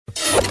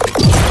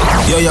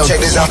Yo, check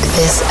this out.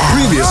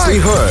 Previously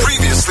heard.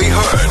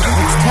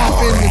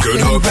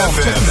 Good Hope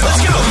FM.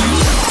 Let's go.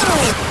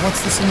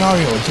 What's the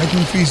scenario? A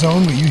judgment-free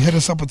zone where you hit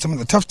us up with some of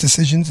the tough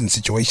decisions and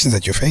situations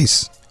that you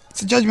face.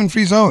 It's a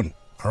judgment-free zone,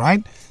 all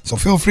right? So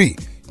feel free.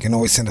 You can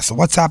always send us a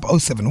WhatsApp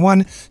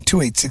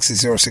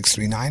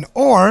 071-286-0639,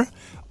 or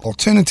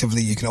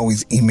alternatively, you can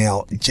always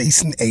email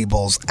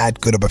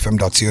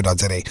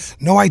jasonables@goodhopefm.co.za.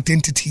 No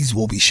identities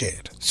will be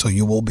shared. So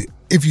you will be,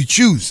 if you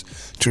choose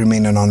to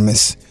remain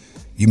anonymous,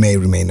 you may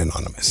remain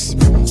anonymous.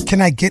 Can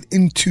I get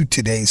into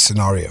today's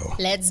scenario?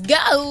 Let's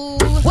go.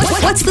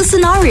 What's the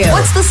scenario?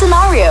 What's the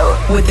scenario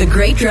with the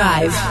Great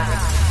Drive?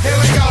 Here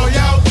we go,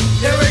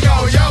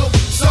 yo.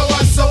 So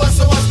what's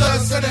the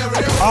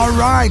scenario? All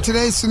right,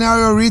 today's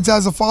scenario reads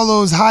as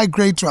follows. Hi,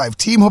 Great Drive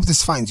team. Hope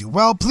this finds you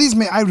well. Please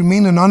may I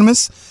remain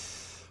anonymous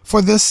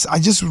for this. I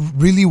just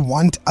really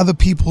want other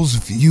people's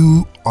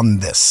view on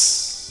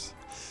this.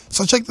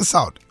 So check this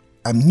out.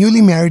 I'm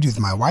newly married with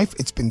my wife.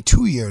 It's been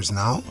 2 years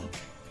now.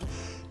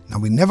 Now,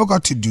 we never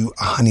got to do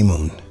a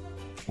honeymoon.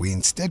 We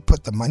instead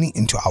put the money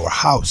into our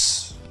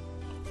house.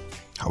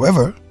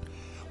 However,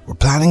 we're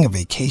planning a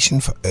vacation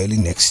for early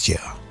next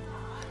year.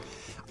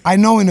 I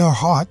know in her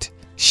heart,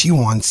 she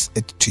wants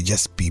it to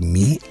just be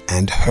me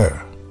and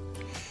her.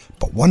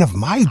 But one of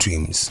my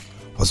dreams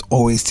was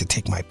always to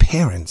take my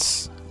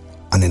parents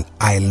on an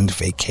island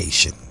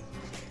vacation.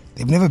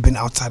 They've never been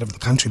outside of the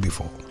country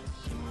before.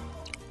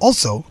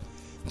 Also,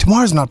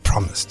 tomorrow's not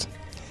promised,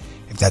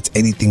 if that's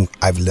anything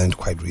I've learned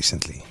quite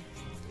recently.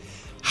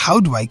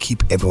 How do I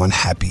keep everyone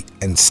happy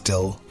and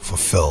still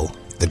fulfill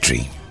the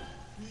dream?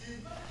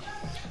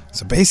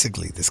 So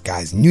basically, this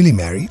guy's newly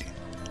married,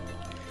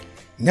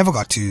 never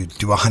got to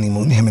do a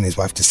honeymoon. Him and his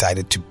wife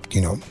decided to,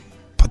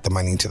 put the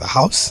money into the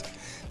house.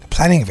 They're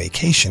planning a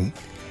vacation,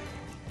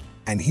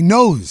 and he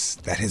knows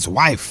that his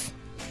wife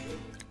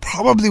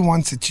probably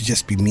wants it to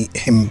just be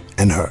him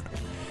and her.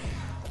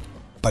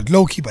 But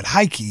low-key but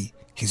high-key,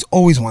 he's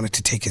always wanted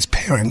to take his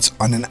parents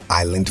on an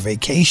island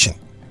vacation.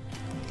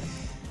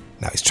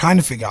 Now he's trying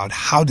to figure out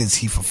how does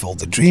he fulfill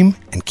the dream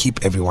and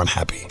keep everyone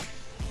happy.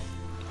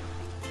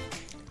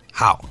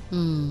 How?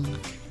 You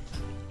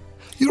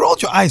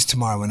rolled your eyes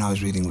tomorrow when I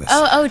was reading this.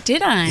 Oh,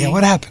 did I? Yeah,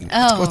 what happened?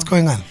 Oh. What's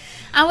going on?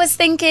 I was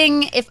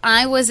thinking if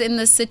I was in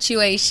this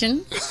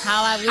situation,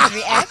 how I would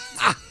react.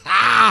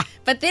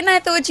 But then I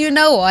thought, you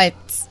know what?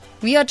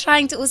 We are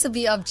trying to also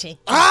be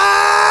objective.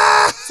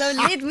 So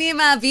let me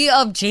be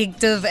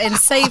objective and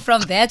say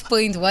from that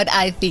point what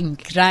I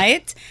think,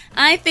 right?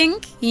 I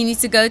think he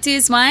needs to go to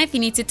his wife. He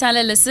needs to tell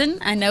her, listen,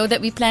 I know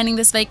that we're planning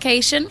this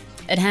vacation.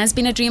 It has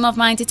been a dream of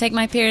mine to take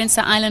my parents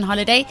to island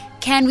holiday.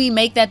 Can we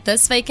make that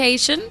this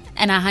vacation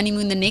and our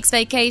honeymoon the next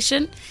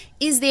vacation?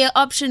 Is there an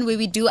option where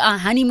we do our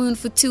honeymoon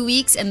for 2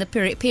 weeks and the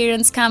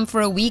parents come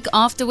for a week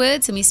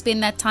afterwards and we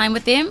spend that time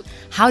with them?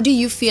 How do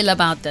you feel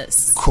about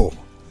this? Cool.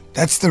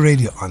 That's the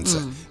radio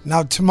answer.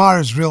 Now,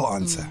 tomorrow's real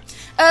answer.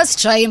 Us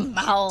try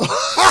mal. Of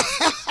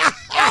course,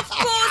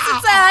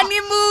 it's a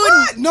honeymoon.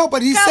 What? No,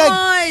 but he Come said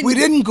on. we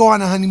didn't go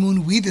on a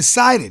honeymoon. We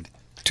decided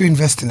to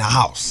invest in a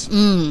house.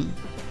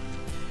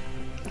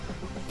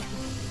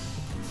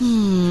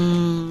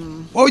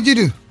 What would you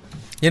do?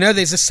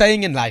 There's a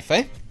saying in life,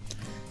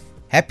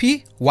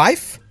 Happy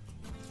wife,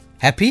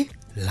 happy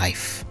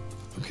life.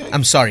 Okay.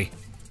 I'm sorry.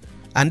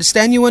 I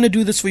understand you want to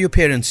do this for your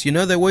parents.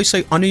 They always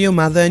say honor your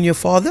mother and your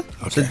father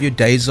so that your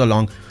days are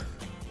long.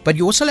 But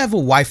you also have a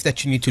wife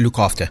that you need to look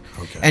after.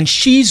 Okay. And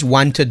she's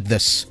wanted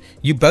this.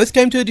 You both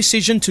came to a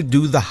decision to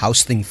do the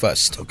house thing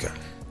first. Okay.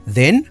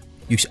 Then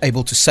you're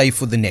able to save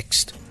for the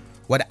next.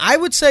 What I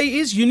would say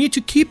is you need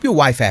to keep your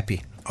wife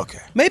happy. Okay.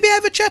 Maybe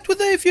have a chat with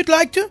her if you'd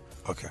like to.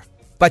 Okay.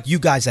 But you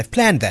guys have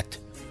planned that.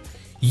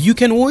 You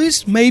can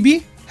always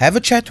maybe have a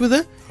chat with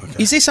her.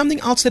 Okay. Is there something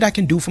else that I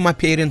can do for my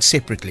parents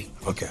separately?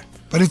 Okay.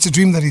 But it's a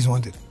dream that he's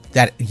wanted.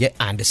 I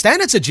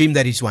understand it's a dream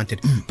that he's wanted,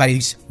 but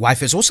his wife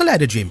has also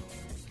had a dream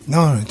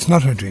No, it's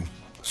not her dream.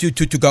 to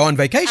go on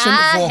vacation for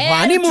I had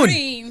honeymoon. a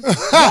dream.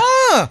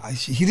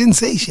 He didn't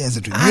say she has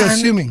a dream. You're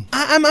assuming.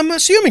 I'm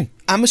assuming.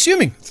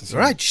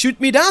 Right, shoot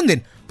me down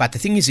then. But the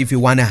thing is, if you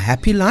want a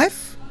happy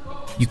life,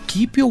 you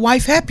keep your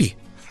wife happy.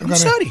 I'm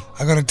sorry.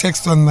 I got a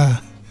text on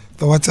the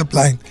WhatsApp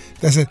line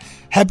that said,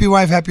 happy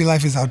wife, happy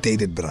life is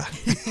outdated, bruh.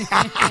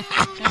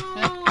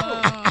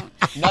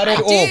 Not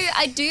at all.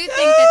 I do think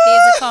that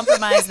there's a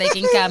compromise they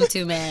can come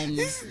to, man.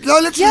 No,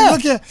 let's look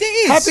here.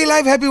 there is. Happy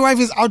life, happy wife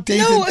is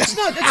outdated. No, it's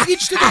not. It's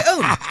each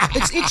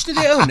to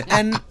their own.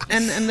 And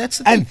that's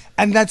the thing.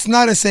 And that's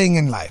not a saying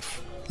in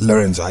life.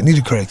 Lorenzo, I need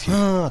to correct you.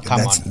 Come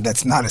on.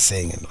 That's not a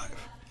saying in life.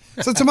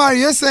 So Tamara,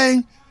 you're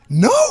saying,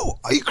 no,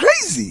 are you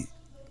crazy?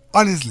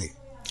 Honestly.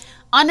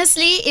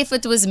 Honestly, if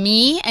it was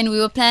me and we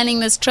were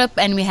planning this trip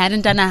and we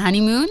hadn't done a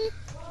honeymoon,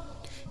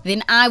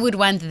 then I would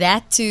want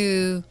us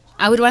to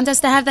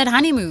have that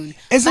honeymoon.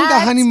 Isn't the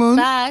honeymoon?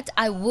 But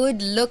I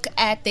would look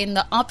at then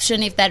the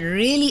option, if that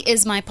really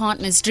is my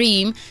partner's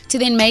dream, to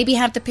then maybe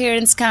have the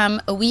parents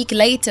come a week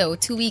later or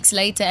 2 weeks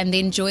later and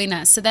then join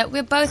us so that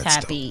we're both That's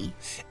happy. dope.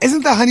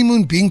 Isn't the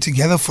honeymoon being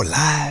together for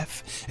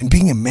life and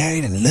being a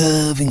married and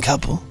loving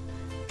couple?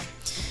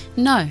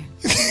 No.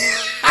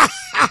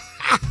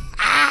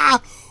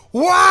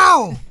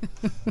 Wow.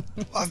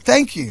 Well,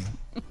 thank you.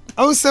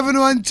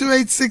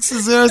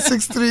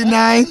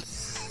 071-286-0639.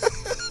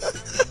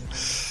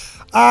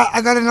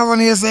 I got another one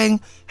here saying,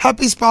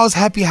 happy spouse,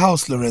 happy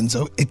house,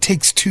 Lorenzo. It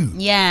takes two.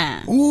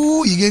 Yeah.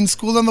 Ooh, you're getting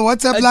schooled on the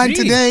WhatsApp line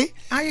Agree. today.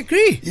 I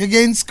agree. You're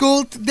getting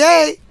schooled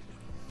today.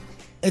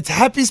 It's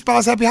happy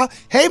spouse, happy house.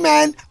 Hey,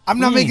 man, I'm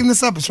not making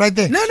this up. It's right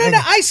there. No, It's no, right no.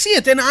 there. I see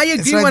it, and I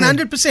agree right there.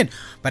 100%.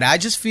 But I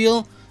just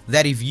feel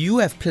that if you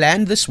have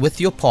planned this with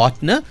your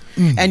partner,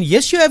 and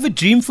yes, you have a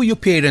dream for your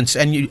parents,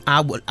 and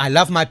I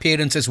love my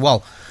parents as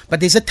well. But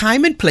there's a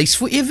time and place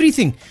for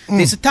everything.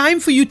 There's a time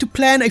for you to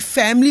plan a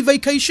family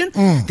vacation.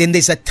 Then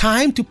there's a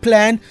time to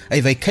plan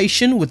a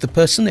vacation with the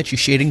person that you're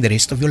sharing the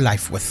rest of your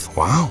life with.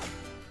 Wow.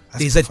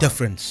 There's a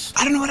difference.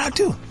 I don't know what I'd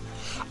do.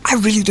 I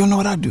really don't know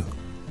what I'd do.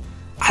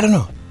 I don't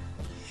know.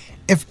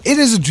 If it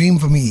is a dream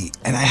for me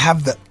and I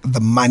have the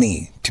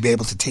money to be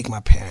able to take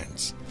my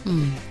parents,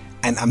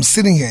 and I'm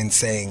sitting here and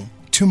saying,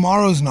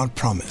 tomorrow's not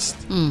promised,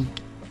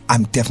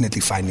 I'm definitely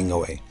finding a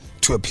way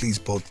to please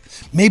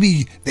both.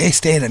 Maybe they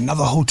stay at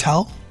another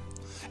hotel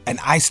and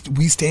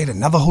we stay at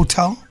another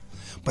hotel.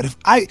 But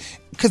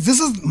because this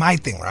is my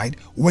thing, right?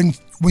 When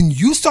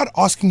you start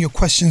asking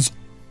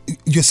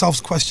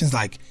yourselves questions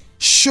like,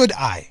 should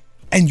I?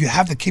 And you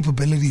have the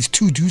capabilities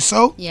to do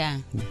so, Yeah.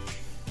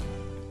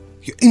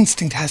 your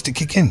instinct has to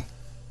kick in.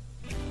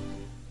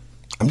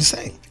 I'm just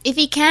saying. If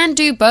he can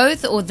do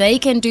both, or they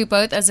can do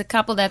both as a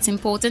couple, that's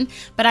important.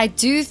 But I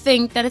do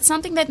think that it's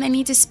something that they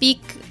need to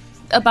speak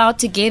about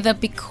together,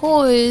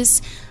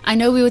 because I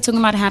know we were talking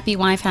about happy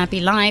wife,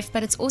 happy life,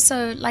 but it's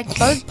also like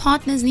both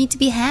partners need to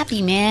be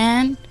happy,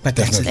 man. But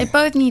that's Definitely. They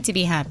both need to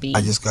be happy.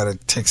 I just got a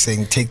text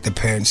saying, take the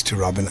parents to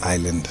Robben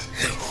Island.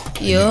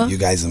 Yeah. You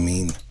guys are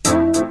mean.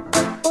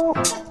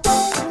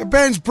 Your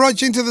parents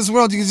brought you into this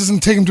world. You can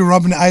just take them to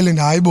Robben Island,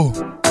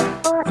 Aibo.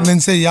 And then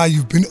say, yeah,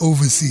 you've been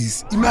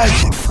overseas.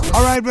 Imagine.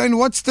 All right, Brian,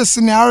 what's the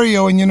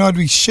scenario? And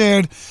we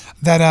shared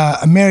that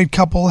a married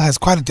couple has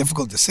quite a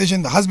difficult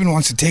decision. The husband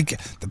wants to take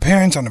the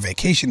parents on a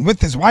vacation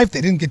with his wife.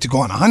 They didn't get to go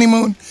on a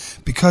honeymoon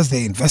because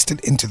they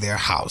invested into their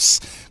house.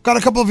 Got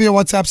a couple of your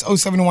WhatsApps,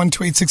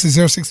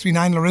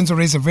 071-286-0639. Lorenzo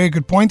raised a very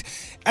good point.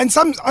 And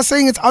some are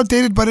saying it's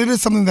outdated, but it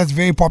is something that's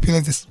very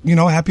popular. This,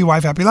 happy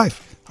wife, happy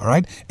life. All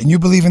right? And you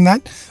believe in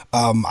that.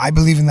 I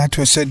believe in that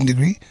to a certain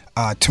degree.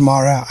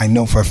 Tamara, I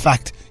know for a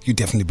fact you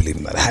definitely believe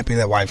in that. Happy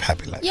wife,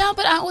 happy life. Yeah,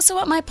 but I also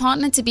want my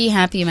partner to be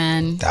happy,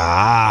 man.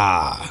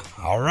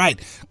 All right.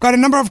 Got a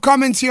number of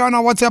comments here on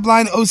our WhatsApp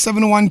line,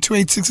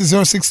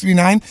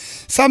 071-286-0639.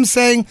 Some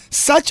saying,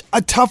 such a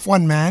tough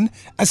one, man.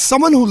 As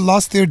someone who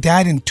lost their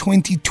dad in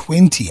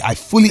 2020, I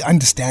fully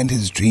understand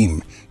his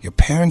dream. Your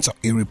parents are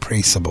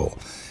irreplaceable.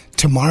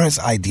 Tamara's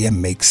idea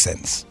makes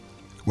sense,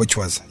 which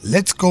was,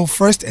 let's go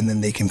first and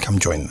then they can come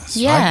join us.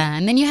 Yeah, right?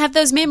 and then you have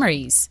those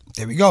memories.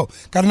 There we go.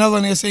 Got another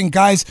one here saying,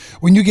 guys,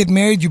 when you get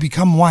married, you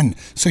become one.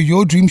 So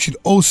your dream should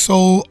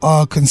also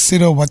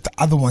consider what the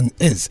other one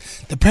is.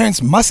 The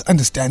parents must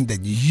understand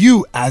that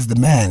you, as the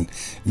man,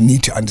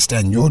 need to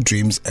understand your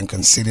dreams and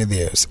consider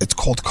theirs. It's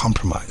called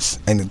compromise.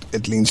 And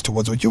it leans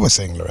towards what you were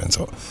saying,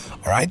 Lorenzo.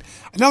 All right.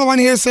 Another one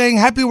here saying,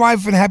 happy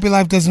wife and happy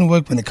life doesn't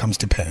work when it comes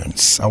to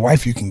parents. A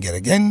wife you can get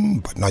again,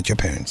 but not your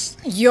parents.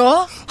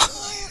 Yo?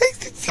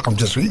 I'm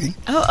just reading.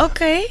 Oh,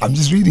 okay. I'm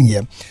just reading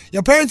here.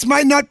 Your parents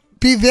might not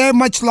be there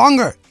much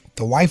longer.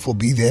 The wife will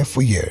be there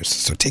for years,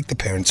 so take the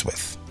parents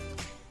with.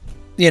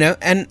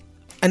 And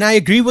I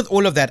agree with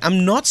all of that.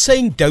 I'm not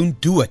saying don't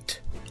do it.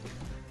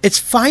 It's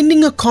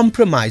finding a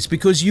compromise,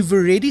 because you've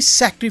already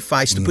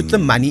sacrificed to put the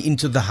money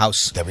into the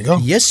house. There we go.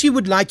 Yes, you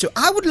would like to.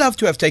 I would love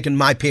to have taken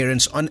my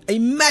parents on a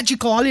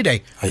magical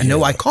holiday. I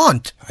know I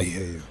can't. I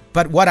hear you.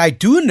 But what I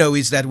do know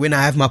is that when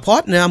I have my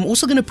partner, I'm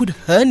also going to put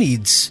her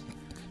needs,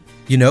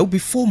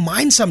 before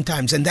mine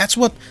sometimes. And that's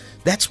what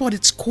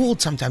it's called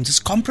sometimes. It's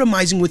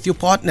compromising with your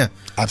partner.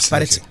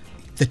 Absolutely. But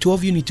the two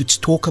of you need to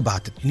talk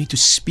about it. You need to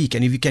speak.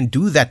 And if you can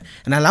do that,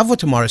 and I love what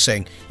Tamara's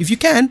saying, if you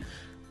can,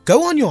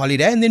 go on your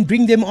holiday and then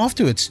bring them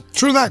afterwards.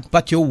 True that.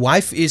 But your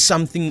wife is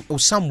something or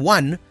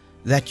someone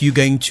that you're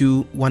going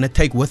to want to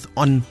take with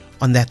on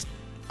that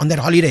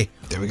holiday.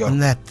 There we go. On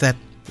that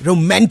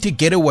romantic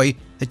getaway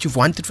that you've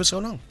wanted for so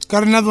long.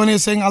 Got another one here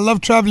saying, I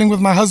love traveling with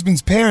my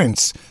husband's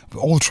parents. We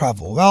all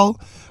travel well.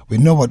 We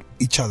know what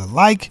each other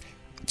like.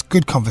 It's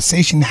good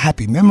conversation,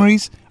 happy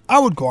memories. I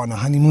would go on a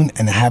honeymoon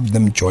and have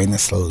them join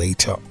us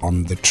later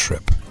on the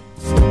trip.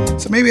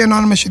 So maybe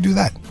Anonymous should do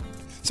that.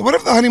 So what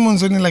if the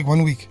honeymoon's only like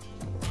 1 week?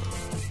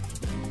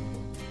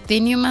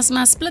 Then you must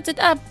split it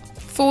up.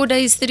 4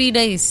 days, 3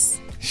 days.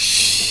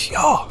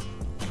 Yo.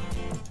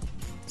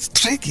 It's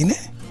tricky, ne?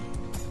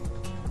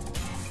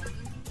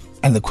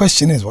 And the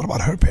question is, what about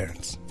her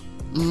parents?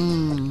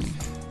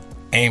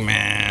 Hey,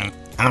 man,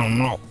 I don't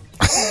know.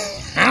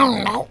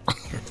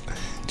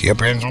 Do your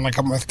parents want to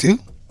come with too?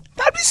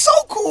 That'd be so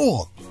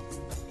cool.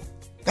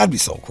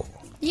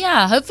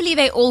 Yeah, hopefully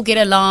they all get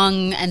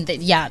along, and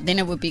then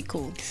it would be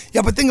cool.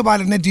 Yeah, but think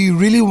about it, Ned. Do you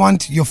really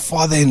want your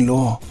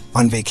father-in-law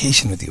on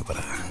vacation with you,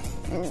 brother?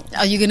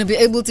 Are you going to be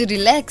able to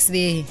relax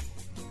there?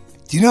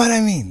 Do you know what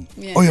I mean?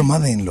 Yeah. Or your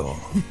mother-in-law.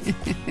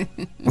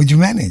 Would you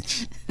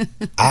manage?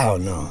 I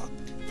don't know.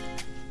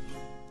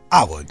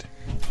 I would.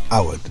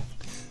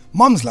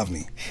 Moms love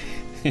me.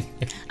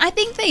 I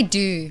think they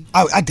do.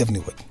 I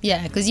definitely would.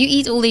 Yeah, because you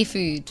eat all their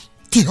food.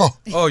 Yo,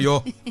 Oh,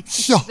 yo.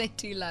 yo. They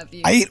do love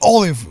you. I eat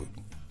all their food.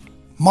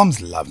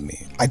 Moms love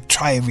me. I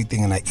try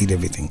everything and I eat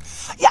everything.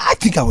 Yeah, I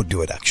think I would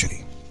do it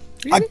actually.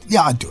 I'd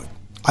do it.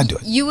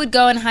 You would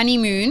go on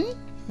honeymoon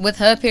with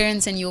her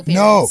parents and your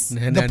No. parents.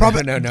 No.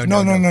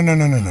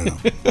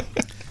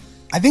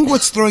 I think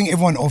what's throwing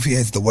everyone off here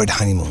is the word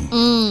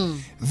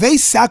honeymoon. They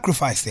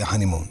sacrifice their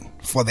honeymoon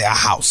for their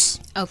house.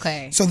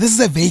 Okay. So this is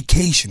a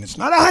vacation. It's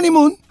not a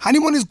honeymoon.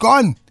 Honeymoon is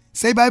gone.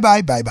 Say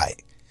bye-bye, bye-bye.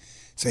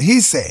 So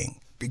he's saying,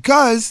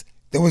 because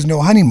there was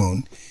no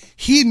honeymoon,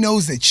 he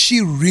knows that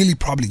she really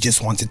probably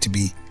just wanted to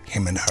be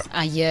him and her.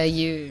 I hear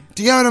you.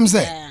 Do you get what I'm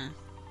saying? Yeah.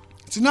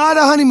 It's not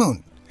a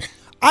honeymoon.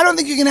 I don't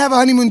think you can have a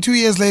honeymoon 2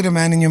 years later,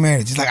 man, in your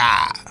marriage. It's like,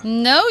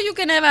 No, you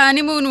can have a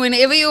honeymoon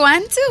whenever you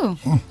want to.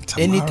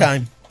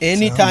 Anytime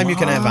you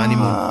can have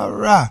honeymoon.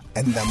 Tomorrow.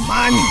 And the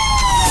money.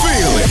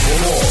 Feel it.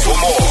 For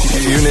more,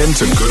 tune in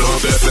to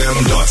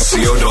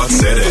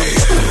goodhopefm.co.za.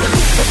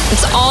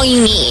 It's all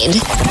you need.